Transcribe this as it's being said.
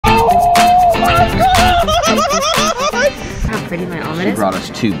pretty my omelet is? She brought us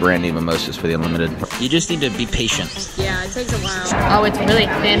 2 brand new mimosas for the unlimited. You just need to be patient. Yeah, it takes a while. Oh, it's really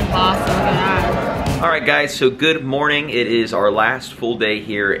thin pasta. Look at that. Alright guys, so good morning. It is our last full day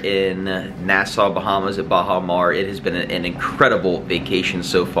here in Nassau, Bahamas at Baha Mar. It has been an incredible vacation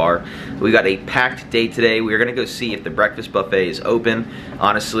so far. We got a packed day today. We're gonna go see if the breakfast buffet is open.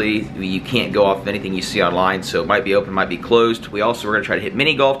 Honestly, you can't go off of anything you see online, so it might be open, might be closed. We're gonna try to hit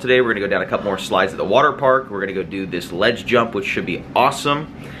mini golf today. We're gonna go down a couple more slides at the water park. We're gonna go do this ledge jump, which should be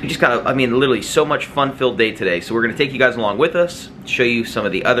awesome. We just got, literally so much fun-filled day today. So we're gonna take you guys along with us, show you some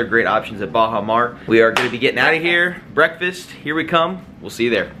of the other great options at Baha Mar. We are gonna be getting out of here. Breakfast, here we come. We'll see you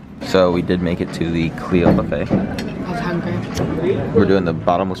there. So we did make it to the Cleo buffet. I was hungry. We're doing the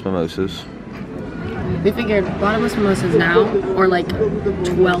bottomless mimosas. We figured bottomless mimosas now, or like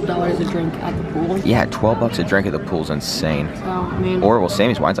 $12 a drink at the pool. Yeah, 12 bucks a drink at the pool's insane. So, I mean, Or, well,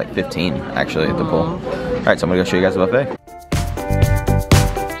 Sammy's wine's like 15 actually at the pool. All right, so I'm gonna go show you guys the buffet.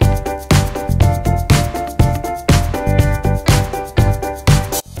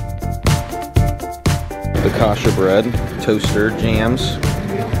 Focaccia bread, toaster, jams,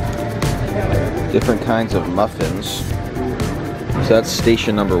 different kinds of muffins. So that's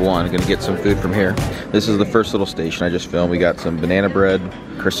station number 1. I'm gonna get some food from here. This is the first little station I just filmed. We got some banana bread,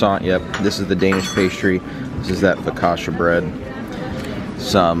 croissant, yep. This is the Danish pastry. This is that focaccia bread,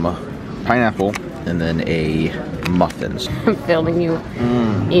 some pineapple, and then a muffins. I'm filming you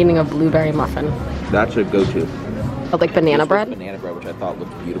eating a blueberry muffin. That's a go-to. Oh, like banana bread? Banana bread, which I thought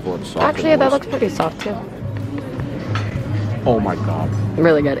looked beautiful and soft. Actually, that looks pretty soft too. Oh my god.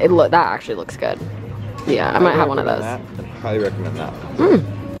 Really good. That actually looks good. Yeah, I might have one of those. I highly recommend that.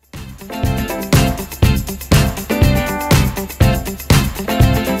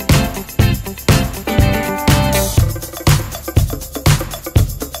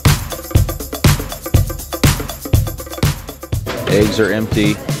 Eggs are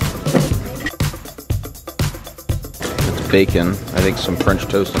empty. It's bacon. I think some French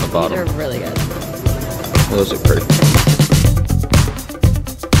toast on the bottom. They're really good. Those look pretty.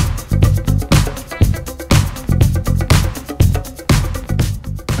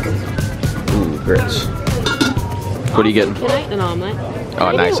 Ooh, grits. What are you getting? Can I eat an omelet?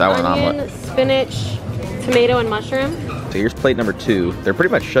 Oh, nice. I want an omelet. Spinach, tomato, and mushroom. So here's plate number 2. They're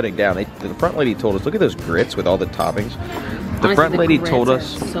pretty much shutting down. The front lady told us, look at those grits with all the toppings. The front lady told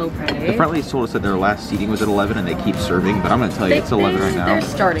us, so pretty. The front lady told us that their last seating was at 11 and they keep serving, but I'm gonna tell you, it's 11 right now. They're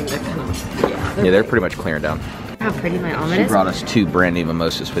starting to come. Yeah, they're pretty much clearing down. How pretty my omelet She is. brought us 2 brand new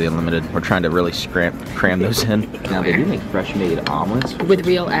mimosas for the unlimited. We're trying to really cram those in. Now they do make fresh made omelets. With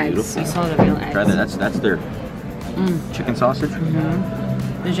real eggs. You saw the real eggs. Try that. That's their chicken sausage.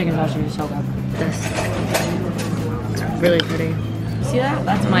 The chicken sausage is so good. This. It's really pretty. See that?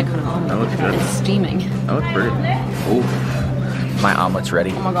 That's my kind of omelet. That looks good. It's steaming. That looks pretty. Oh. My omelet's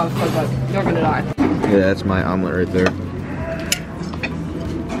ready. Oh my god, it's so good. You're gonna die. Yeah, that's my omelet right there.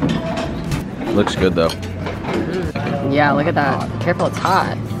 Looks good though. Yeah, look at that. Careful, it's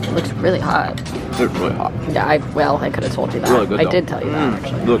hot. It looks really hot. It looks really hot. Yeah, I could have told you that. Really good, I though. did tell you that,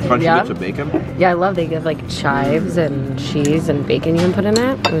 actually. Look, crunchy Yeah. bits of bacon. Yeah, I love they give like chives and cheese and bacon you can put in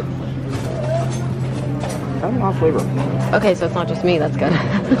it. Kind of a lot of flavor. Okay, so it's not just me, that's good.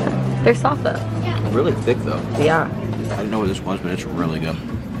 They're soft though. Really thick though. Yeah. I didn't know what this was, but it's really good.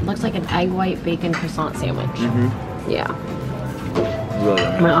 Looks like an egg white bacon croissant sandwich. Yeah. Really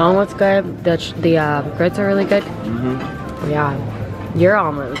good. My omelet's good. The grits are really good. Yeah. Your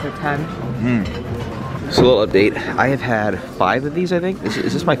omelet was a 10. So a little update. I have had 5 of these, I think.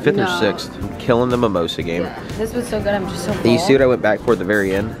 Is this my 5th or 6th? I'm killing the mimosa game. Yeah. This was so good, I'm just so full. And you see what I went back for at the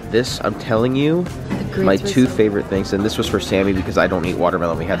very end? This, I'm telling you, my 2 favorite things, and this was for Sammy because I don't eat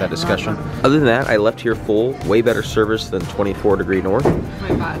watermelon. We had that discussion. Other than that, I left here full. Way better service than 24 Degree North. Oh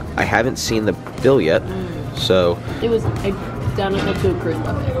my god. I haven't seen the bill yet, so. It was identical to a cruise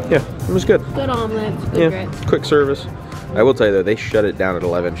buffet. Yeah, it was good. Good omelet, good grits. Quick service. I will tell you though, they shut it down at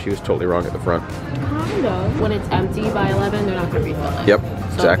 11. She was totally wrong at the front. Kind of. When it's empty by 11, they're not going to refill it. Yep,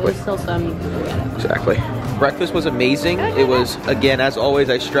 So exactly. if there's still some, you can forget it. Exactly. Breakfast was amazing. It was, again, as always,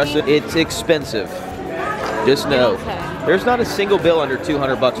 I stress it, it's expensive. Just know, there's not a single bill under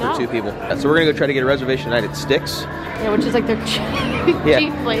 200 bucks for 2 people. So we're gonna go try to get a reservation tonight at Sticks. Yeah, which is like their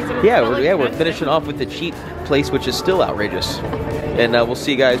cheap place. We're finishing off with the cheap place, which is still outrageous. And we'll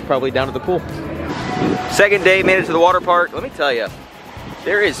see you guys probably down at the pool. Second day, made it to the water park. Let me tell you,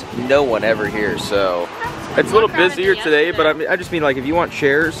 there is no one ever here, so it's a little busier today. But I just mean, like, if you want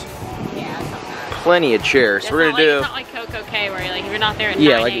chairs, plenty of chairs. So we're gonna do. It's not like Coco K where you're like, if you're not there at 9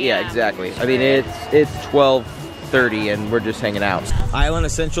 yeah, exactly. I mean, it's 12:30 and we're just hanging out. Island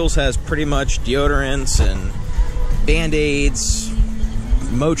Essentials has pretty much deodorants and Band-Aids,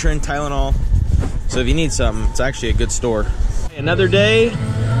 Motrin, Tylenol. So if you need something, it's actually a good store. Another day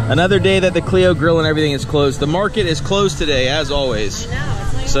that the Cleo grill and everything is closed. The market is closed today, as always. I know,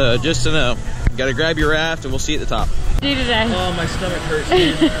 it's like So just to know, you gotta grab your raft and we'll see you at the top. do today. Oh, my stomach hurts.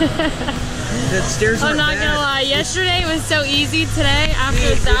 The stairs I'm not gonna lie, yesterday was so easy. Today,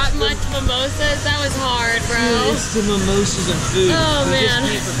 after that much mimosas, that was hard, bro. Dude, it's the mimosas and food. Oh, We man.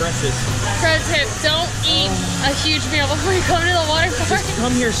 just eat for breakfast. Pro tip, don't eat a huge meal before you come to the water park. Just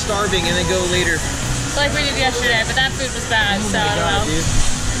come here starving and then go later. Like we did yesterday, but that food was bad, so I don't know. Dude.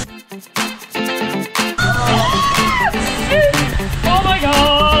 Oh my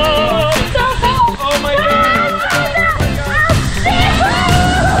god! Oh my god!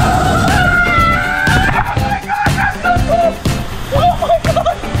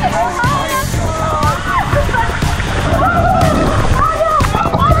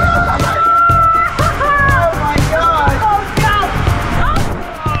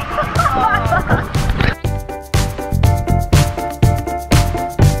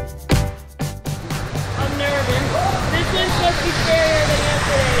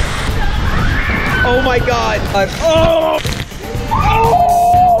 Oh my god! Oh!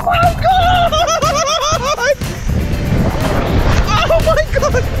 Oh my god! Oh my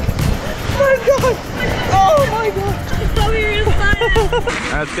god! My god! Oh my god!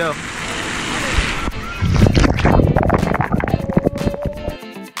 Let's go.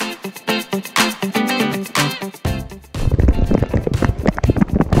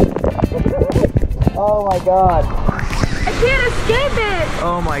 Oh my god. I can't escape it!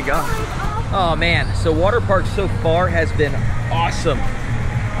 Oh my god. Oh man, so water park so far has been awesome.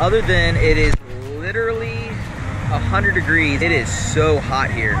 Other than it is literally 100 degrees. It is so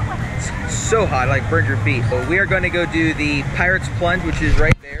hot here. It's so hot, like burned your feet. So we are going to go do the Pirate's Plunge, which is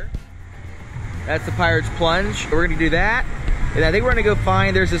right there. That's the Pirate's Plunge. We're going to do that. And I think we're going to go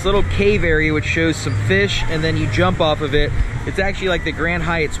find, there's this little cave area which shows some fish, and then you jump off of it. It's actually like the Grand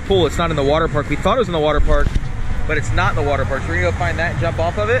Hyatt's pool. It's not in the water park. We thought it was in the water park, but it's not in the water park. So we're gonna go find that and jump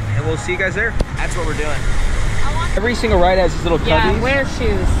off of it, and we'll see you guys there. That's what we're doing. Every single ride has these little cubbies. Yeah, wear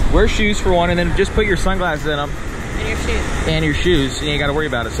shoes. Wear shoes for one, and then just put your sunglasses in them. And your shoes. And your shoes, and you ain't gotta worry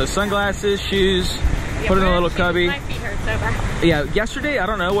about it. So sunglasses, shoes, Yeah, put it in a wear little shoes. cubby. My feet hurt so bad. Yeah, yesterday, I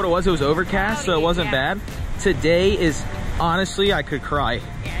don't know what it was overcast, so it wasn't bad. Today is, honestly, I could cry Yeah,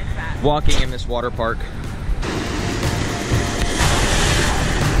 it's bad. walking in this water park.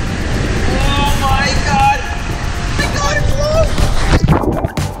 Oh my god! My god, it's low!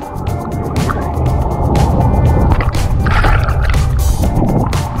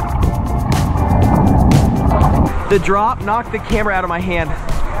 The drop knocked the camera out of my hand.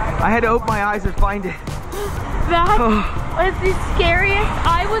 I had to open my eyes and find it. That was the scariest.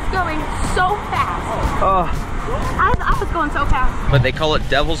 I was going so fast. I was going so fast. But they call it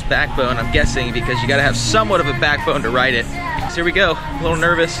Devil's Backbone, I'm guessing, because you gotta have somewhat of a backbone to ride it. So here we go, a little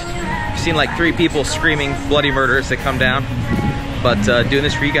nervous. I've seen like 3 people screaming bloody murder as they come down. But doing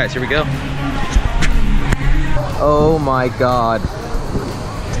this for you guys, here we go. Oh my god.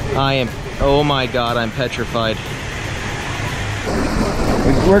 Oh my god, I'm petrified.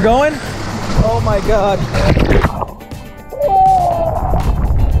 We're going? Oh my god.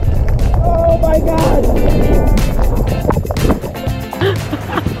 Oh my god.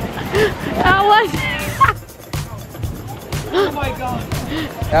 That was. Oh my god.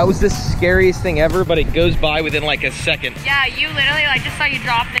 That was the scariest thing ever, but it goes by within like a second. Yeah, you literally like just saw you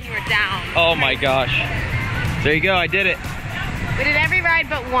drop, then you were down. Oh my gosh. There you go, I did it. We did every ride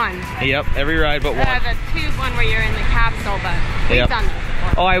but one. Yep, every ride but one. The tube one where you're in the capsule, but we've done this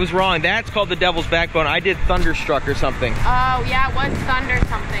before. Oh, I was wrong. That's called the Devil's Backbone. I did Thunderstruck or something. Oh, yeah, it was thunder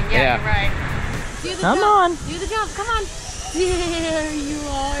something. Yeah, you're right. Do the Come jump. on. Do the jump. Come on. There you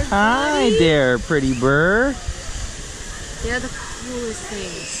are, Hi buddy. there, pretty bird. They're the coolest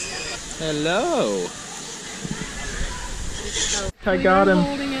things. Hello. So I got him.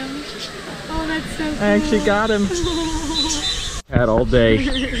 holding him. Oh, that's so cool. I actually got him. Had all day.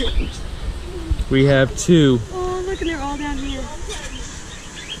 We have 2. Oh, look, and they're all down here.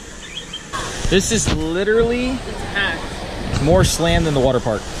 This is literally more slammed than the water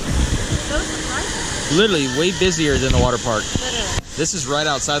park. So surprising. Literally way busier than the water park. Literally. This is right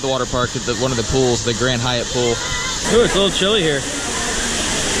outside the water park at one of the pools, the Grand Hyatt pool. Ooh, it's a little chilly here.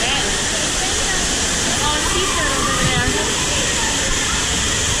 Oh, a t-shirt over there.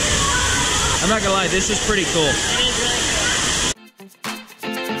 I'm not gonna lie, this is pretty cool. It is really cool.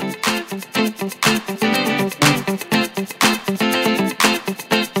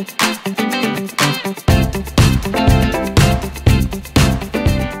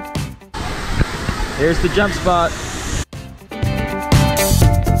 There's the jump spot.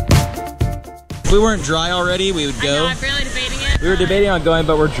 If we weren't dry already, we would go. I know, I'm really debating it. We were debating on going,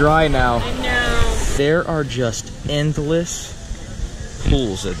 but we're dry now. I know. There are just endless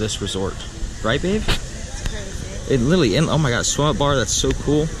pools at this resort. Right, babe? It's crazy. It literally, oh my God, swim up bar, that's so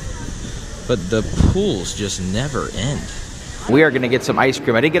cool. But the pools just never end. We are gonna get some ice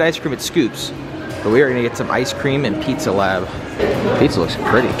cream. I did get ice cream at Scoops, but we are gonna get some ice cream in Pizza Lab. Pizza looks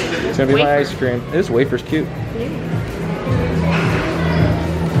pretty. It's gonna be my ice cream. This wafer's cute.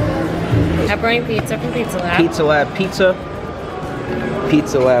 Pepperoni pizza from Pizza Lab. Pizza Lab pizza.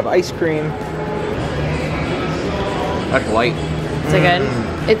 Pizza Lab ice cream. That's light. Is it good?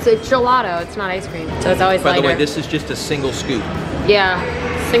 It's gelato, it's not ice cream. So it's always By lighter. the way, this is just a single scoop. Yeah,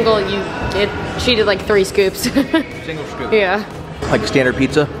 single, she did like 3 scoops. Single scoop. Yeah. Like standard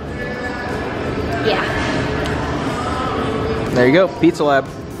pizza. Yeah. There you go, Pizza Lab.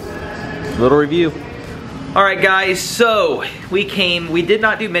 Little review. All right, guys, so we did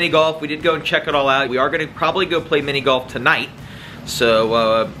not do mini golf. We did go and check it all out. We are gonna probably go play mini golf tonight.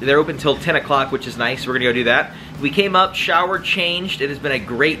 So they're open till 10 o'clock, which is nice. We're gonna go do that. We came up, showered, changed. It has been a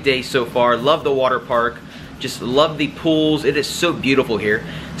great day so far. Love the water park. Just love the pools. It is so beautiful here.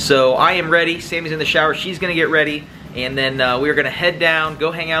 So I am ready. Sammy's in the shower. She's gonna get ready. And then we're gonna head down, go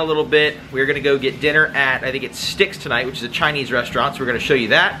hang out a little bit. We're gonna go get dinner at, I think it's Sticks tonight, which is a Chinese restaurant. So we're gonna show you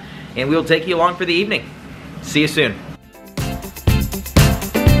that. And we'll take you along for the evening. See you soon.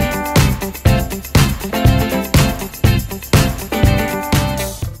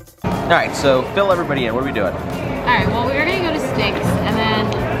 All right, so fill everybody in. What are we doing? Alright, well we were gonna go to Sticks and then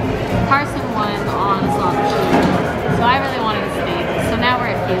Carson won on the slot machine. So I really wanted a steak. So now we're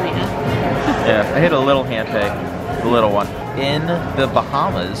at Filia. Yeah, I hit a little hand pay, the little one. In the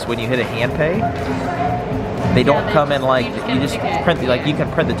Bahamas, when you hit a hand pay, they don't come in like you just print the, like you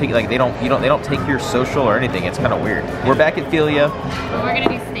can print the ticket like they don't take your social or anything. It's kind of weird. We're back at Filia. Well, we're gonna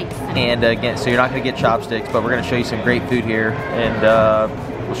do steaks. And again, so you're not gonna get chopsticks, but we're gonna show you some great food here, and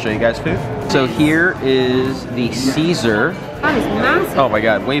we'll show you guys food. So here is the Caesar. That is massive. Oh my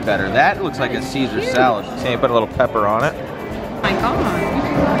God, way better. That looks like a Caesar salad. See, I put a little pepper on it. Oh my God.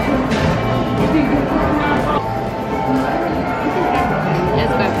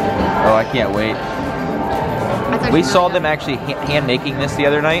 It's good. Oh, I can't wait. We saw them actually hand making this the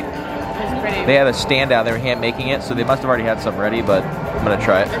other night. It's pretty. They had a stand out, they were hand making it, so they must have already had some ready, but I'm gonna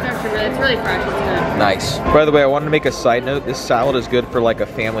try it. It's really fresh, it's good. Nice. By the way, I wanted to make a side note. This salad is good for like a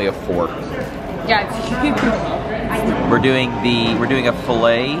family of 4. Yeah, it's We're doing a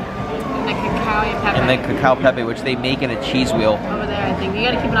filet the cacao and pepper. and the cacao pepe, which they make in a cheese wheel. Over there, I think. You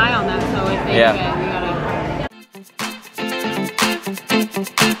gotta keep an eye on that, so if they Yeah. do it, we gotta...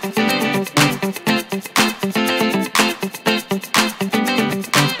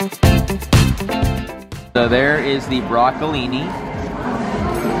 So there is the broccolini.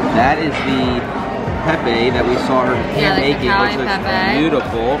 That is the pepe that we saw her hand the making, cacao which and looks pepe.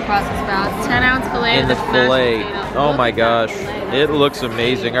 beautiful. Brussels sprouts, 10-ounce filet. And the with mashed filet. potato. Oh Look my at that gosh. filet. It looks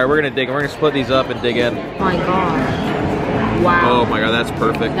amazing. All right, we're gonna dig. We're gonna split these up and dig in. Oh my God. Wow. Oh my God, that's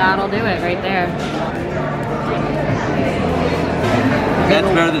perfect. That'll do it right there. That's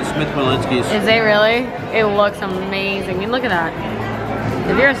better than Smith Walensky's. Is it really? It looks amazing. I mean, look at that.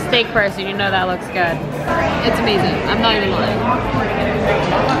 If you're a steak person, you know that looks good. It's amazing. I'm not even lying.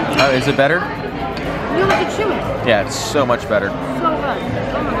 Oh, is it better? You look at chewy. Yeah, it's so much better. So good.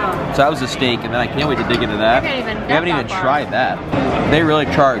 Oh my God. So that was the steak, and then I can't wait to dig into that. I can't even We haven't get even that far. tried that. They really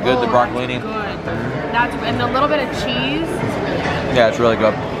char it good, the broccolini. That's good. That's, and a little bit of cheese. Yeah, it's really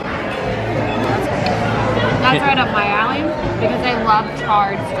good. That's right up my alley because I love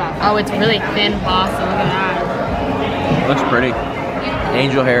charred stuff. Oh, it's really thin pasta. Look at that. Looks pretty.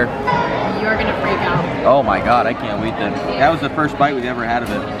 Angel hair. You're gonna freak out. Oh my God, I can't wait then. That was the first bite we've ever had of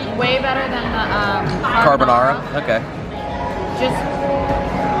it. Way better than the Carbonara. Okay. Just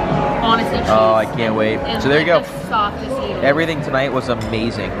honestly cheese. Oh, I can't wait. And So there you like go. the softest noodles. Everything tonight was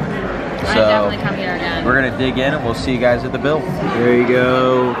amazing. I'd So definitely come here again. we're gonna dig in and we'll see you guys at the bill. There you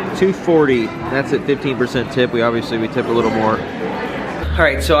go, $240. That's at 15% tip. We tip a little more. All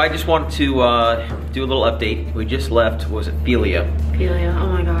right, so I just wanted to do a little update. We just left, was it Filia? Filia, oh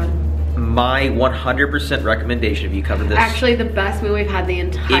my God. My 100% recommendation if you come to this. Actually, the best meal we've had the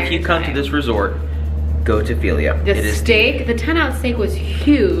entire if you come to time. this resort, go to Filia. The steak, the 10-ounce steak was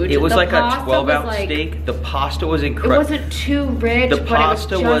huge. It was the like a pasta 12-ounce was like, steak. The pasta was It incredible. wasn't too rich, The but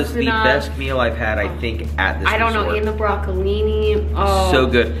pasta it was just the enough. best meal I've had, I think, at this I don't know, resort. and the broccolini. Oh, So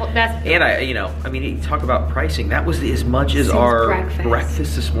good. Well, that's And you mean, you talk about pricing. That was as much as our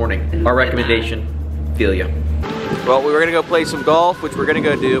breakfast this morning. Our recommendation, Filia. Well, we were gonna go play some golf, which we're gonna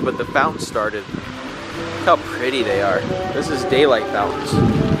go do, but the fountains started. Look how pretty they are. This is daylight fountains.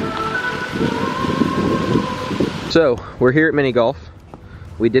 So we're here at mini golf.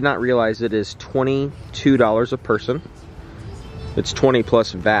 We did not realize it is $22 a person. It's 20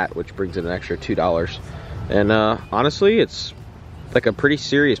 plus VAT, which brings in an extra $2. And honestly, it's like a pretty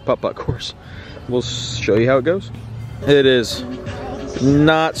serious putt-putt course. We'll show you how it goes. It is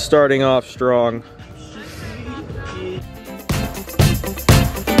not starting off strong.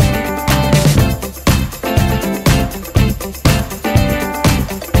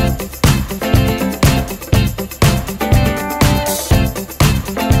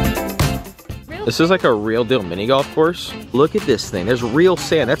 This is like a real deal mini golf course. Look at this thing. There's real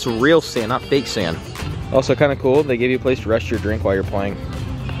sand. That's real sand, not fake sand. Also kind of cool, they give you a place to rest your drink while you're playing.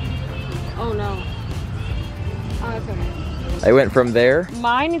 Oh no. Oh, that's okay. I went from there.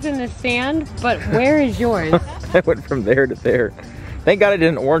 Mine is in the sand, but where is yours? I went from there to there. Thank God I did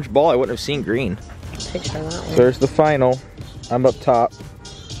an orange ball. I wouldn't have seen green. Picture that one. So there's the final. I'm up top.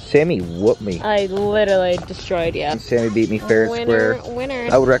 Sammy whooped me. I literally destroyed you. Sammy beat me fair and square. Winner.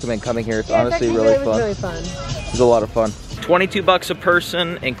 I would recommend coming here. It's honestly really fun. It was really fun. It was a lot of fun. 22 bucks a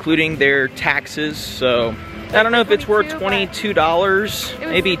person, including their taxes. So I don't know if it's worth $22,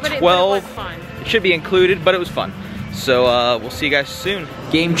 maybe 12. It should be included, but it was fun. So we'll see you guys soon.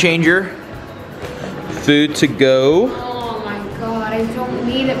 Game changer. Food to go. Oh my god, I don't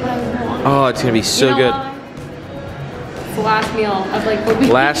need it, but I want it. Oh, it's gonna be so good. It's the last meal of like the week.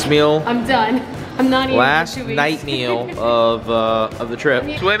 Last meal. I'm done. I'm not eating Last for 2 weeks. night meal of the trip.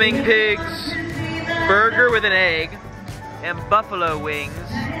 Swimming pigs, burger with an egg, and buffalo wings.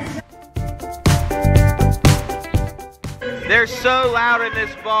 They're so loud in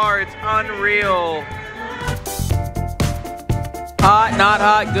this bar, it's unreal. Hot, not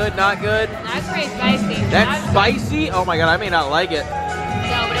hot, good, not good. That's very spicy. That's spicy? Oh my god, I may not like it.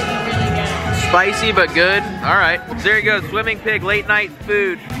 No, but it's really good. Spicy but good. All right, so there you go, swimming pig, late night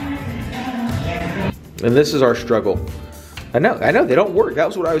food. And this is our struggle. I know, they don't work. That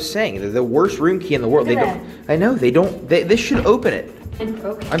was what I was saying. They're the worst room key in the world. They don't. I know, they don't. This should open it.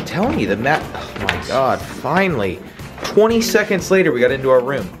 I'm telling you, the mat. Oh my god, finally. 20 seconds later, we got into our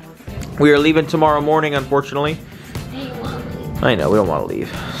room. We are leaving tomorrow morning, unfortunately. I know, we don't want to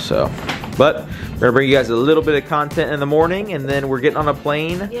leave, so. But we're gonna bring you guys a little bit of content in the morning, and then we're getting on a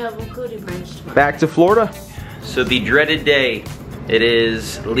plane. Yeah, we'll go to brunch tomorrow. Back to Florida. So the dreaded day. It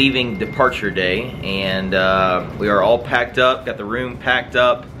is leaving departure day, and we are all packed up, got the room packed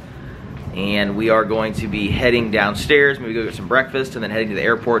up, and we are going to be heading downstairs, maybe go get some breakfast, and then heading to the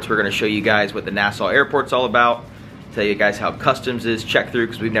airport. So we're gonna show you guys what the Nassau Airport's all about, tell you guys how customs is checked through,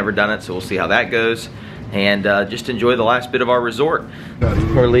 because we've never done it, so we'll see how that goes, and just enjoy the last bit of our resort.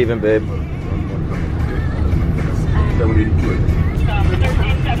 We're leaving, babe.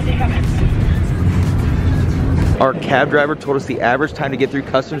 Our cab driver told us the average time to get through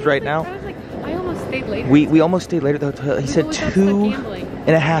customs right now. I was like, I almost stayed later. We almost stayed later at the hotel. He said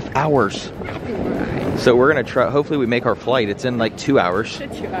 2.5 hours. So we're gonna try, hopefully we make our flight. It's in like 2 hours. 2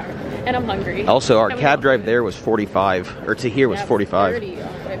 hours. And I'm hungry. Also, our cab drive there was 45, or to here was 45. 30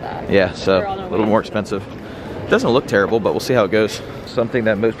 on the way back. Yeah, so a little more expensive. Doesn't look terrible, but we'll see how it goes. Something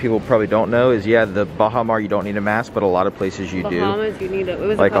that most people probably don't know is, yeah, the Baha Mar you don't need a mask, but a lot of places you Bahamas, do. you need it. It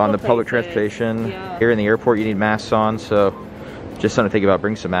was like on the public transportation, here in the airport you need masks on, so just something to think about,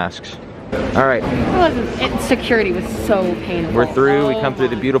 bring some masks. All right. Security was so painful. We're through, we come through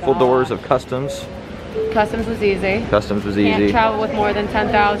the beautiful doors of customs. Customs was easy. Customs was easy. Can't travel with more than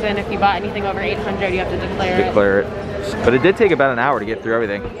 10,000. If you bought anything over 800, you have to declare it. But it did take about an hour to get through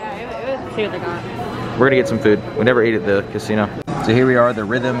everything. Yeah, it was seriously gone. We're gonna get some food. We never ate at the casino. So here we are, the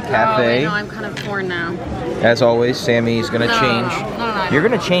Rhythm Cafe. Oh, I know, I'm kind of torn now. As always, Sammy's gonna change. No, You're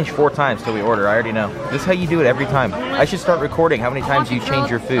gonna change 4 times till we order, I already know. This is how you do it every time. I should start recording how many times you change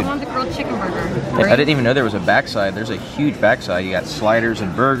your food. I want the grilled chicken burger. I didn't even know there was a backside. There's a huge backside. You got sliders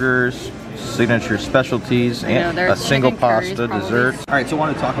and burgers, signature specialties, and a single pasta dessert. All right, so I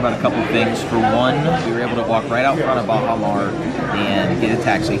want to talk about a couple things. For one, we were able to walk right out front of Baha Mar and get a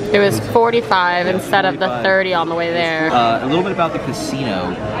taxi. It was 45 instead of the 30 on the way there. A little bit about the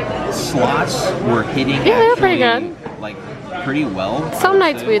casino. Slots were hitting. Yeah, they were pretty good. Like pretty well. Some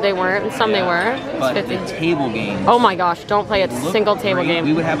nights they weren't, and some they were. But 50. the table games. Oh my gosh, don't play a single table game.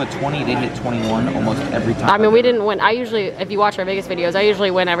 We would have a 20, they'd hit 21 almost every time. I mean, we didn't win. I usually, if you watch our Vegas videos, I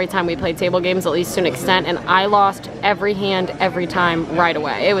usually win every time we played table games, at least to an extent, and I lost every hand every time right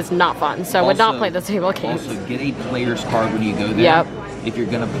away. It was not fun, so I would not play the table games. Also, get a player's card when you go there. Yep. If you're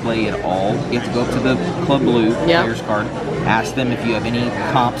gonna play at all, you have to go up to the Club Blue player's card, ask them if you have any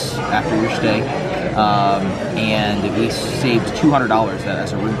comps after your stay, and we saved $200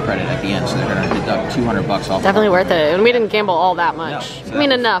 as a room credit at the end, so they're gonna deduct $200 off. Definitely worth it, and we didn't gamble all that much. No, so I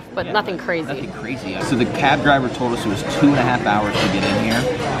mean, enough, but nothing crazy. Nothing crazy. So the cab driver told us it was 2.5 hours to get in here,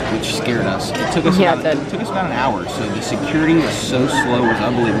 which scared us. It took us about an hour. So the security was so slow, it was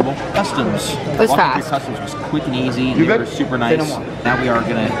unbelievable. Customs, was walking fast. through customs was quick and easy. They were super nice. Now we are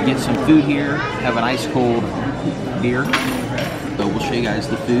gonna get some food here, have an ice cold beer. So we'll show you guys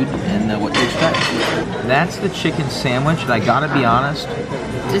the food and what to expect. That's the chicken sandwich, and I gotta be honest,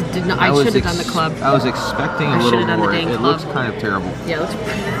 Just did not, I should have done the club. I was expecting a little more. It looks kind of terrible. Yeah, it looks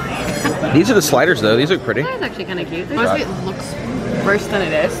pretty. These are the sliders though, these look pretty. That's actually kind of cute. Honestly, it looks worse than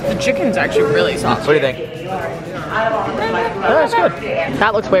it is. The chicken's actually really soft. What do you think? That's good.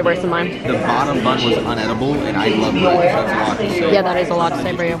 That looks way worse than mine. The bottom bun was unedible, and I love mine, so that's a lot to say. Yeah, that is a lot to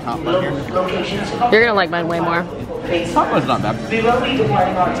say for you. Top bun here. You're gonna like mine way more. Top bun's not bad. 6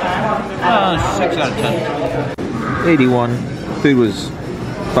 out of 10. 81. Food was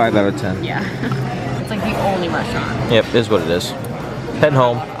 5 out of 10. Yeah. It's like the only restaurant. Yep, is what it is. Heading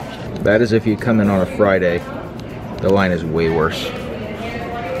home. That is if you come in on a Friday. The line is way worse.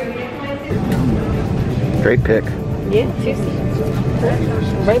 Great pick. Yeah, 2 seats.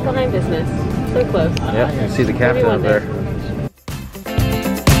 Right behind business. So close. Yep, you can see the captain up there.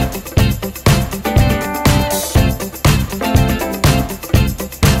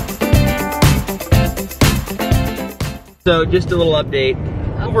 So just a little update.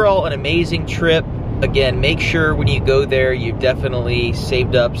 Overall, an amazing trip. Again, make sure when you go there, you've definitely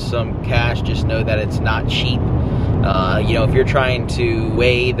saved up some cash. Just know that it's not cheap. You know, if you're trying to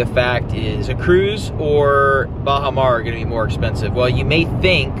weigh the fact, is a cruise or Baha Mar going to be more expensive? Well, you may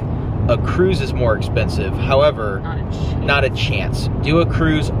think a cruise is more expensive. However, not a chance. Do a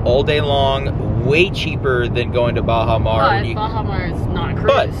cruise all day long, way cheaper than going to Baha Mar. But Baha Mar is not a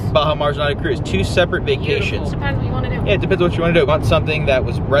cruise. But Baha Mar's not a cruise. 2 separate vacations. Beautiful. Depends what you want to do. Yeah, it depends what you want to do. Want something that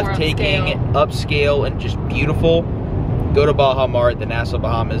was breathtaking, upscale, and just beautiful? Go to Baha Mar at the Nassau,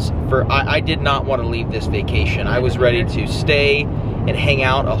 Bahamas. I did not want to leave this vacation. I was ready to stay and hang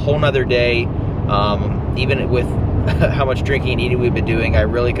out a whole nother day. Even with how much drinking and eating we've been doing, I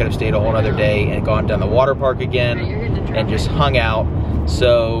really could have stayed a whole nother day and gone down the water park again and just hung out.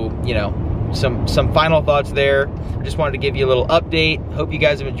 So, you know, some final thoughts there. I just wanted to give you a little update. Hope you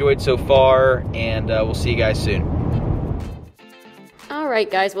guys have enjoyed so far, and we'll see you guys soon.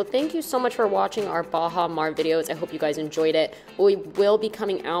 Alright guys, well thank you so much for watching our Baha Mar videos. I hope you guys enjoyed it. We will be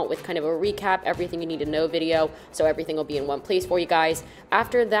coming out with kind of a recap, everything you need to know video, so everything will be in one place for you guys.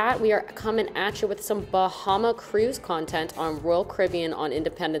 After that, we are coming at you with some Bahama cruise content on Royal Caribbean on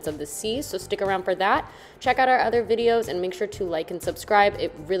Independence of the Seas, so stick around for that. Check out our other videos and make sure to like and subscribe.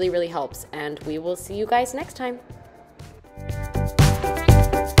 It really, really helps, and we will see you guys next time.